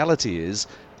 the reality is,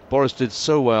 Boris did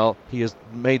so well, he has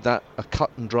made that a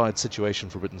cut-and-dried situation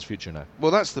for Britain's future now. Well,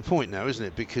 that's the point now, isn't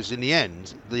it? Because in the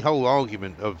end, the whole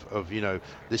argument of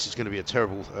this is going to be a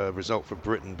terrible result for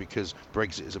Britain because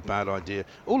Brexit is a bad idea,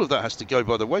 all of that has to go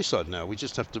by the wayside now. We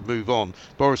just have to move on.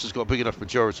 Boris has got a big enough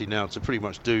majority now to pretty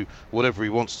much do whatever he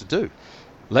wants to do.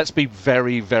 Let's be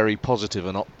very, very positive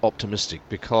and optimistic,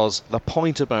 because the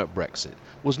point about Brexit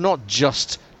was not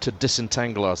just to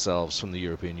disentangle ourselves from the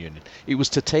European Union. It was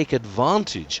to take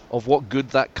advantage of what good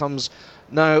that comes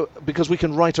Now, because we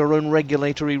can write our own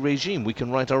regulatory regime, we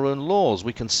can write our own laws,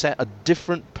 we can set a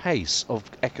different pace of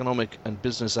economic and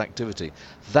business activity.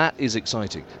 That is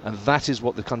exciting, and that is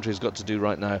what the country has got to do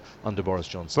right now under Boris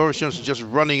Johnson. Boris Johnson just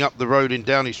running up the road in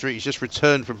Downing Street. He's just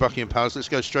returned from Buckingham Palace. Let's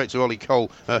go straight to Ollie Cole,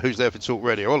 who's there for Talk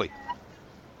Radio. Ollie.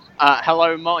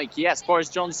 Hello, Mike. Yes, Boris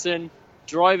Johnson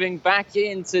driving back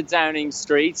into Downing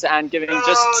Street and giving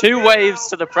just 2 waves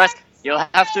to the press. You'll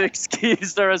have to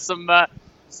excuse, there are some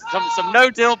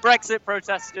no-deal Brexit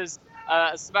protesters,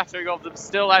 a smattering of them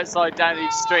still outside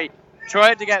Downing Street,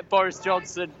 trying to get Boris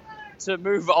Johnson to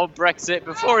move on Brexit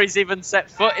before he's even set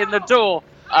foot in the door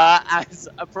as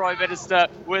a Prime Minister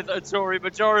with a Tory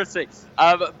majority.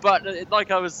 But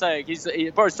like I was saying,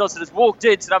 Boris Johnson has walked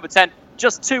into number 10,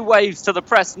 just 2 waves to the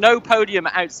press, no podium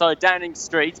outside Downing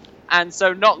Street, and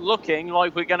so not looking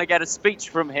like we're going to get a speech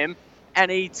from him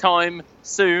any time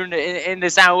soon in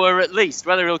this hour at least.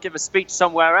 Whether he'll give a speech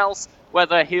somewhere else,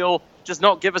 whether he'll just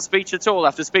not give a speech at all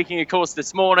after speaking, of course,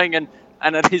 this morning and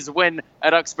at his win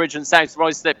at Uxbridge and South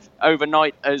Ruislip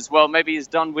overnight as well. Maybe he's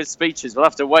done with speeches. We'll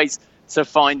have to wait to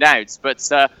find out. But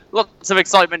lots of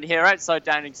excitement here outside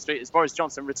Downing Street as Boris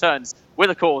Johnson returns with,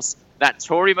 of course, that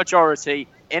Tory majority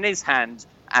in his hand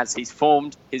as he's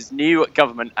formed his new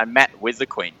government and met with the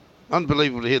Queen.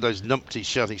 Unbelievable to hear those numpties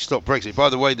shouting "Stop Brexit." By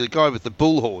the way, the guy with the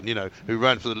bullhorn, who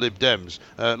ran for the Lib Dems,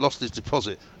 lost his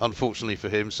deposit, unfortunately for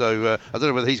him. So I don't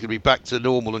know whether he's going to be back to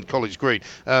normal and College Green.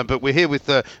 But we're here with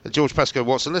George Pascoe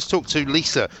Watson. Let's talk to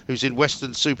Lisa, who's in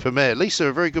Weston-super-Mare. Lisa,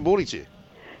 a very good morning to you.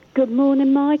 Good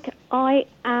morning, Mike. I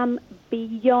am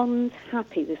beyond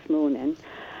happy this morning.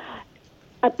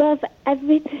 Above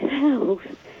everything else,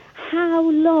 how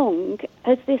long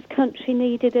has this country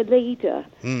needed a leader?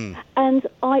 And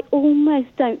I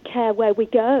almost don't care where we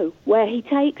go, where he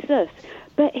takes us.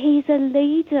 But he's a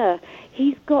leader.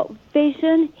 He's got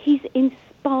vision. He's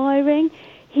inspiring.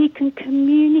 He can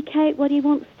communicate what he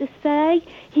wants to say.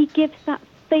 He gives that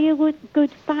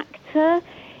feel-good factor.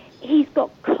 He's got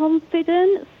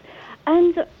confidence.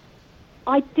 And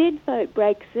I did vote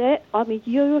Brexit. I'm a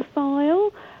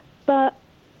Europhile, but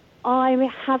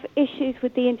I have issues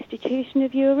with the institution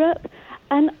of Europe,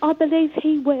 and I believe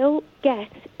he will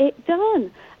get it done.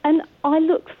 And I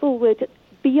look forward,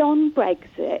 beyond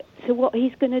Brexit, to what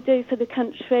he's going to do for the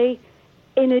country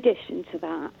in addition to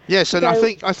that. Yes, and so,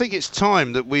 I think it's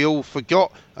time that we all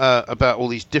forgot about all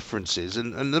these differences.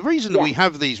 And the reason that we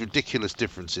have these ridiculous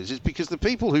differences is because the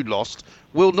people who lost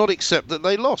will not accept that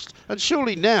they lost. And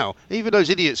surely now, even those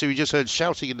idiots who we just heard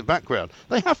shouting in the background,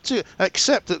 they have to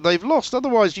accept that they've lost.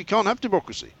 Otherwise, you can't have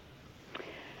democracy.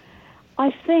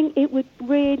 I think it would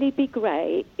really be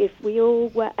great if we all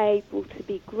were able to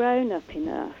be grown up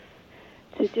enough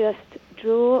to just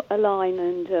draw a line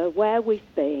under where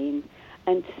we've been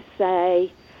and to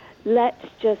say, let's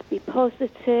just be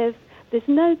positive. There's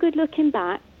no good looking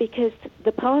back because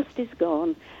the past is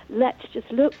gone. Let's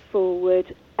just look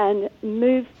forward and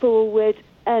move forward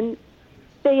and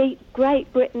be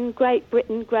Great Britain, Great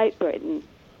Britain, Great Britain.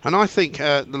 And I think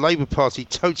the Labour Party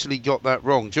totally got that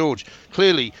wrong. George,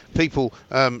 clearly people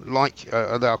like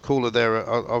our caller there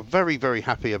are very, very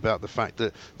happy about the fact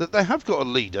that they have got a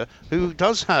leader who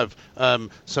does have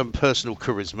some personal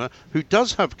charisma, who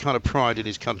does have kind of pride in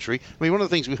his country. I mean, one of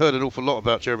the things we heard an awful lot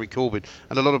about Jeremy Corbyn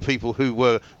and a lot of people who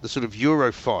were the sort of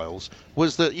Europhiles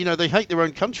was that, they hate their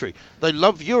own country. They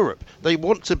love Europe. They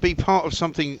want to be part of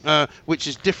something which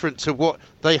is different to what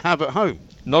they have at home.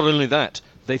 Not only that,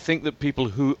 they think that people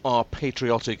who are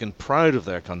patriotic and proud of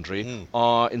their country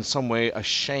are in some way a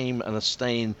shame and a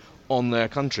stain on their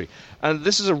country. And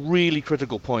this is a really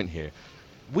critical point here.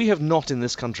 We have not in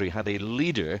this country had a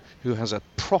leader who has a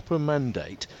proper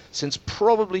mandate since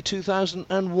probably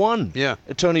 2001. Yeah.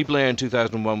 Tony Blair in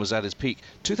 2001 was at his peak.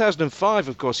 2005,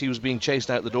 of course, he was being chased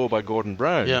out the door by Gordon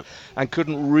Brown and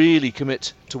couldn't really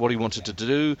commit to what he wanted to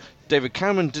do. David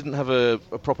Cameron didn't have a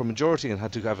proper majority and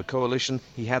had to have a coalition.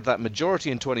 He had that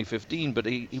majority in 2015, but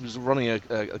he was running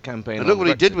a campaign. And look what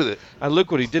he did with it. And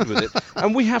look what he did with it.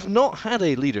 And we have not had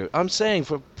a leader, I'm saying,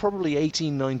 for probably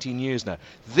 18, 19 years now.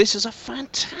 This is a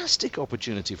fantastic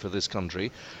opportunity for this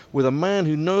country, with a man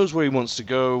who knows where he wants to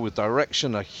go, with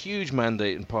direction, a huge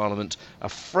mandate in Parliament, a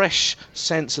fresh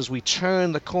sense as we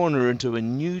turn the corner into a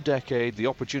new decade, the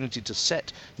opportunity to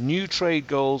set new trade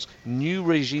goals, new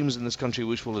regimes in this country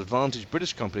which will advance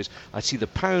British companies. I see the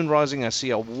pound rising. I see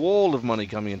a wall of money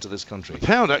coming into this country. The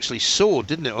pound actually soared,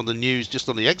 didn't it, on the news, just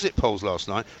on the exit polls last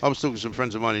night. I was talking to some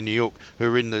friends of mine in New York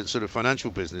who are in the sort of financial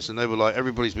business, and they were like,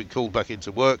 everybody's been called back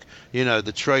into work.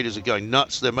 The traders are going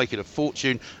nuts. They're making a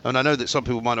fortune. And I know that some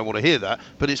people might not want to hear that,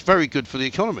 but it's very good for the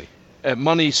economy.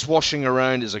 Money swashing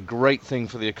around is a great thing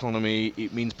for the economy.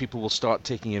 It means people will start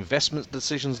taking investment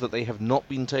decisions that they have not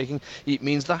been taking. It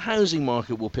means the housing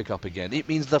market will pick up again. It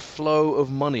means the flow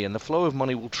of money, and the flow of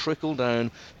money will trickle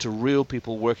down to real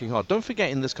people working hard. Don't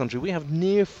forget, in this country, we have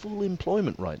near full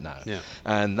employment right now. Yeah.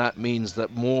 And that means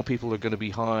that more people are going to be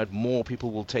hired, more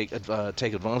people will take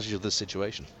advantage of this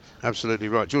situation. Absolutely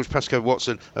right. George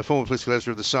Pascoe-Watson, a former political editor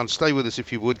of The Sun. Stay with us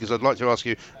if you would, because I'd like to ask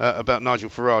you about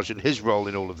Nigel Farage and his role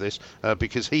in all of this,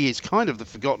 because he is kind of the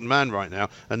forgotten man right now,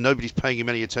 and nobody's paying him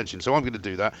any attention. So I'm going to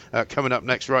do that coming up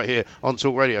next right here on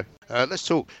Talk Radio. Let's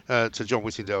talk to John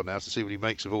Whittingdale now to see what he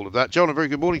makes of all of that. John, a very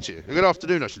good morning to you. Good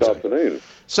afternoon, I should say. Good afternoon.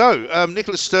 So,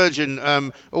 Nicola Sturgeon,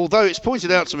 although it's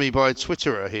pointed out to me by a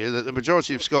Twitterer here that the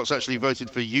majority of Scots actually voted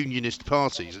for unionist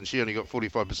parties, and she only got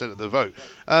 45% of the vote.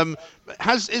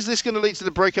 Is this going to lead to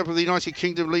the breakup of the United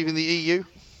Kingdom leaving the EU?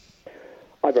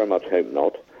 I very much hope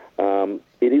not.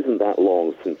 It isn't that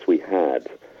long since we had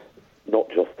not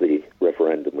just the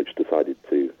referendum which decided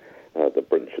that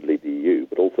Britain should leave the EU,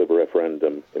 but also the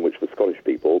referendum in which the Scottish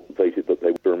people voted that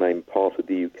they would remain part of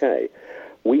the UK.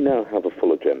 We now have a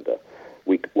full agenda.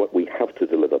 We have to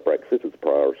deliver Brexit as a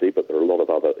priority, but there are a lot of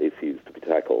other issues to be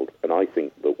tackled, and I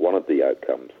think that one of the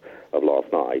outcomes of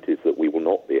last night is that we will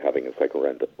not be having a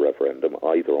second referendum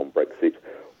either on Brexit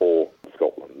or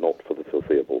Scotland, not for the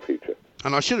foreseeable future.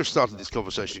 And I should have started this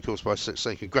conversation, of course, by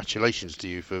saying congratulations to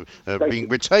you for being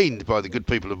retained by the good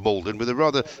people of Malden with a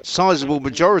rather sizable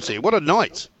majority. What a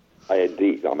night!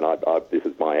 Indeed. I mean, this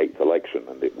is my 8th election,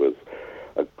 and it was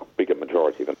a bigger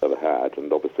majority than I've ever had,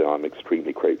 and obviously I'm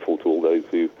extremely grateful to all those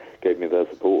who gave me their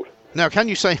support. Now, can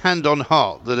you say hand on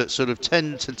heart that at sort of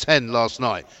 10 to 10 last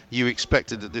night, you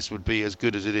expected that this would be as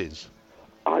good as it is?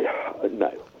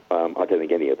 No. I don't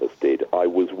think any of us did. I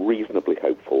was reasonably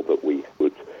hopeful that we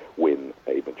would win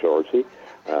a majority.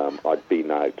 I'd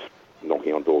been out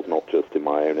knocking on doors not just in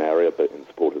my own area, but in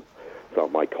support of some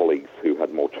of my colleagues who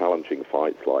had more challenging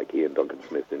fights, like Ian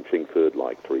Duncan-Smith in Chingford,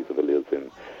 like Theresa Villiers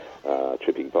in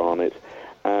Chipping Barnet.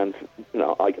 And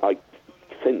I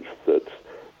sensed that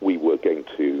we were going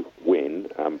to win,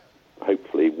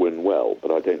 hopefully win well,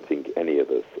 but I don't think any of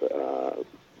us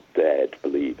dared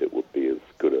believe it would be as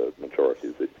good a majority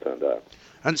as it's turned out.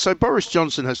 And so Boris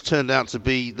Johnson has turned out to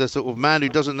be the sort of man who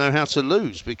doesn't know how to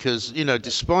lose, because,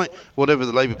 despite whatever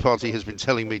the Labour Party has been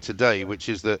telling me today, which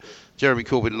is that Jeremy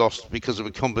Corbyn lost because of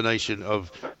a combination of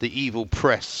the evil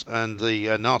press and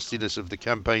the nastiness of the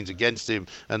campaigns against him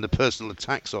and the personal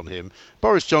attacks on him,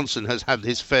 Boris Johnson has had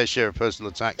his fair share of personal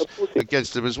attacks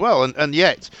against him as well. And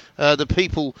yet the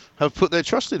people have put their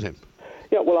trust in him.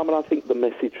 Yeah, well, I think the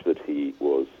message that he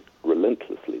was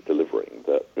relentlessly delivering,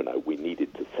 that we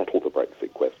needed to settle the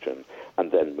Brexit question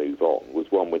and then move on,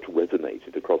 was one which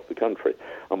resonated across the country.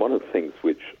 And one of the things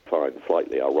which I find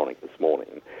slightly ironic this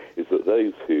morning is that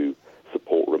those who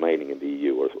support remaining in the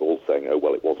EU are all saying, oh,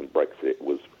 well, it wasn't Brexit, it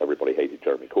was everybody hated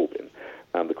Jeremy Corbyn.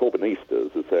 And the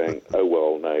Corbynistas are saying, oh,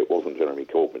 well, no, it wasn't Jeremy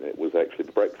Corbyn, it was actually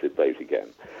the Brexit vote again.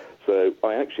 So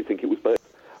I actually think it was both.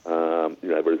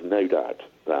 There is no doubt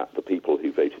that the people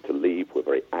who voted to leave were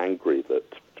very angry that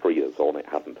 3 years on it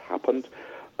hadn't happened,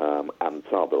 and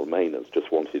some of the Remainers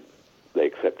they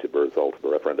accepted the result of the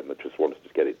referendum and just wanted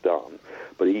to get it done.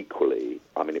 But equally,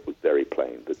 it was very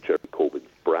plain that Jeremy Corbyn's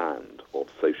brand of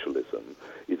socialism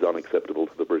is unacceptable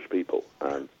to the British people,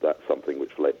 and that's something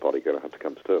which the Labour Party are going to have to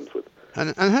come to terms with.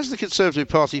 And has the Conservative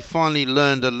Party finally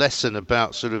learned a lesson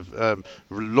about sort of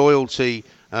loyalty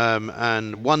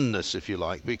and oneness, if you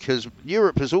like, because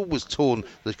Europe has always torn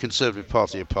the Conservative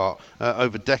Party apart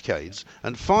over decades,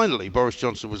 and finally Boris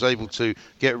Johnson was able to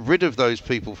get rid of those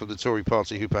people from the Tory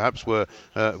party who perhaps were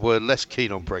less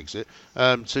keen on Brexit,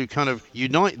 to kind of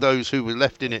unite those who were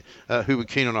left in it who were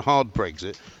keen on a hard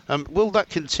Brexit. Will that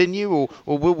continue,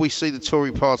 or will we see the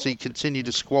Tory party continue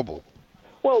to squabble?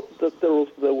 Well,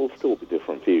 there will still be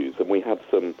different views, and we have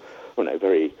some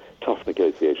very tough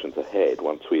negotiations ahead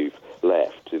once we've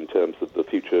left in terms of the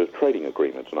future trading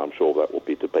agreement, and I'm sure that will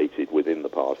be debated within the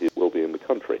party, it will be in the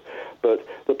country. But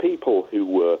the people who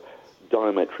were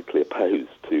diametrically opposed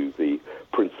to the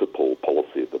principal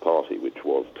policy of the party, which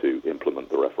was to implement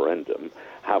the referendum,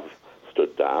 have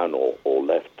stood down or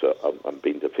left and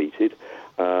been defeated.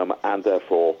 And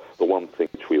therefore, the one thing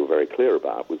which we were very clear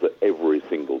about was that every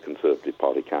single Conservative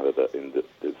Party candidate in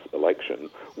this election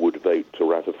would vote to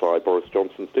ratify Boris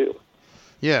Johnson's deal.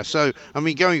 Yeah, so,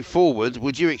 going forward,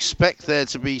 would you expect there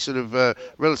to be sort of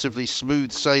relatively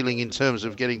smooth sailing in terms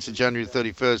of getting to January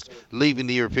 31st, leaving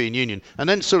the European Union, and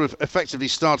then sort of effectively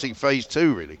starting phase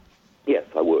 2, really? Yes,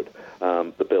 I would.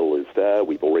 The bill is there.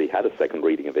 We've already had a second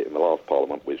reading of it in the last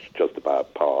Parliament, which just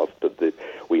about passed, but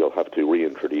we'll have to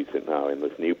reintroduce it now in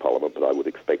this new Parliament, but I would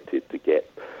expect it to get,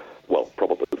 well,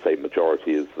 probably the same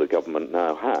majority as the government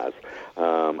now has.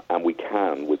 And we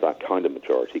can, with that kind of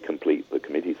majority, complete the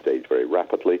committee stage very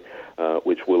rapidly,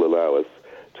 which will allow us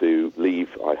to leave,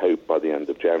 I hope, by the end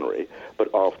of January. But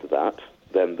after that,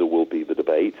 then there will be the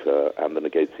debate and the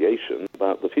negotiation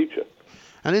about the future.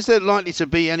 And is there likely to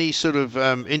be any sort of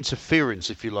interference,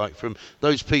 if you like, from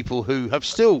those people who have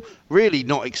still really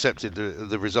not accepted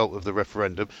the result of the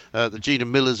referendum? The Gina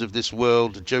Millers of this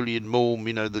world, Jolyon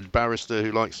Malm, the barrister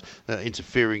who likes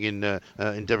interfering in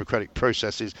democratic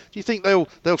processes. Do you think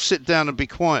they'll sit down and be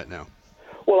quiet now?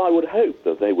 Well, I would hope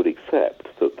that they would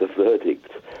accept that the verdict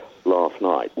last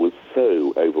night was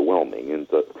so overwhelming, and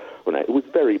that it was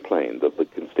very plain that the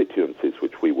constituencies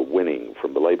which we were winning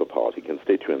from the Labour Party,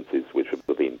 constituencies which have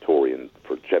been Tory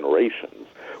for generations,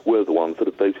 were the ones that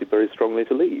had voted very strongly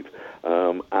to leave.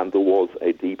 And there was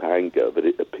a deep anger that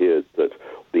it appeared that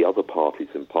the other parties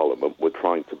in Parliament were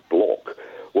trying to block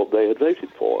what they had voted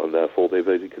for, and therefore they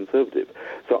voted Conservative.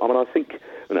 So, I think,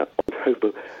 I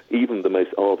hope even the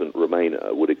most ardent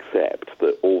Remainer would accept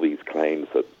that all these claims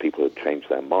that people had changed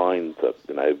their minds, that,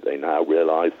 they now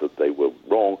realise that they were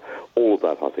wrong, all of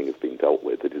that, I think, has been dealt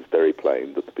with. It is very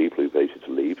plain that the people who voted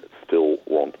to leave still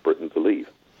want Britain to leave.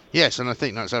 Yes, and I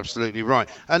think that's absolutely right.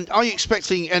 And are you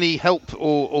expecting any help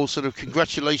or sort of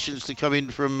congratulations to come in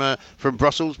from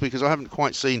Brussels? Because I haven't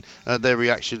quite seen their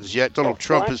reactions yet. Donald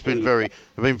Trump has been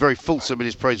very fulsome in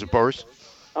his praise of Boris.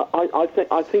 I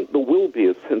think there will be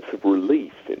a sense of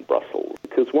relief in Brussels,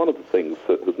 because one of the things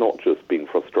that has not just been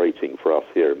frustrating for us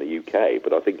here in the UK,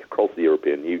 but I think across the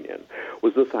European Union,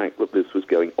 was the fact that this was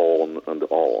going on and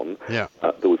on. Yeah.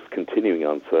 There was continuing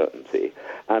uncertainty.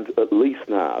 And at least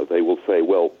now they will say,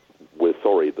 well, we're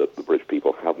sorry that the British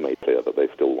people have made clear that they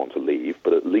still want to leave,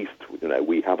 but at least,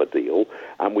 we have a deal,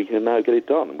 and we can now get it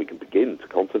done, and we can begin to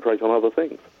concentrate on other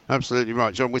things. Absolutely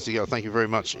right. John Whittingdale, thank you very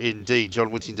much indeed.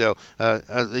 John Whittingdale,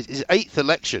 his 8th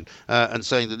election, and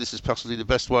saying that this is possibly the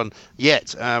best one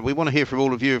yet. We want to hear from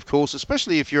all of you, of course,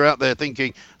 especially if you're out there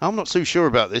thinking, I'm not so sure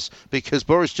about this, because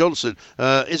Boris Johnson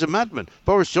is a madman.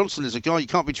 Boris Johnson is a guy you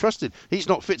can't be trusted. He's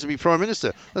not fit to be Prime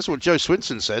Minister. That's what Jo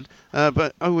Swinson said.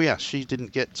 But, she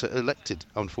didn't get elected,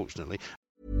 unfortunately.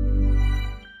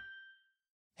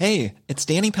 Hey, it's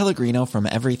Danny Pellegrino from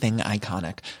Everything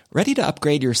Iconic. Ready to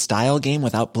upgrade your style game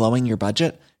without blowing your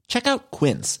budget? Check out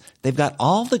Quince. They've got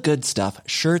all the good stuff,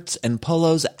 shirts and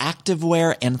polos,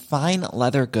 activewear, and fine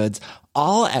leather goods,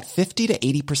 all at 50 to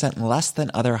 80% less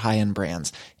than other high-end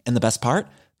brands. And the best part?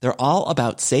 They're all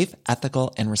about safe,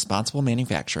 ethical, and responsible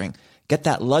manufacturing. Get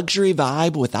that luxury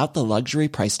vibe without the luxury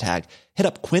price tag. Hit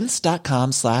up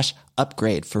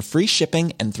quince.com/upgrade for free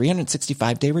shipping and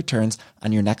 365-day returns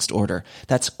on your next order.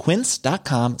 That's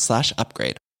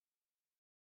quince.com/upgrade.